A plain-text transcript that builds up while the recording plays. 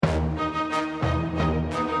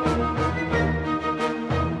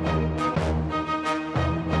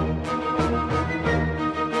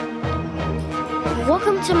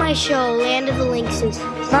Welcome to my show, Land of the Lynxes.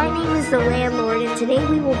 My name is the Landlord, and today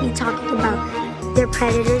we will be talking about their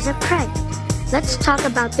predators of prey. Let's talk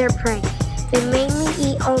about their prey. They mainly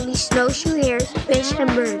eat only snowshoe hares, fish, and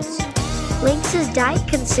birds. Lynx's diet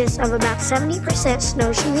consists of about 70%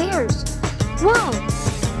 snowshoe hares. Whoa!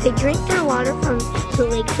 They drink their water from the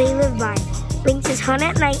lakes they live by. Lynxes hunt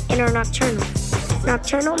at night and are nocturnal.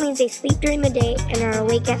 Nocturnal means they sleep during the day and are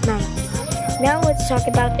awake at night. Now let's talk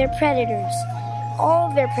about their predators. All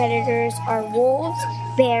of their predators are wolves,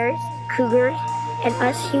 bears, cougars, and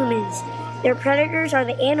us humans. Their predators are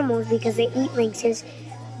the animals because they eat lynxes,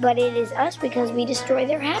 but it is us because we destroy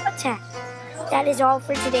their habitat. That is all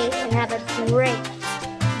for today, and have a great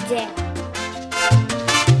day.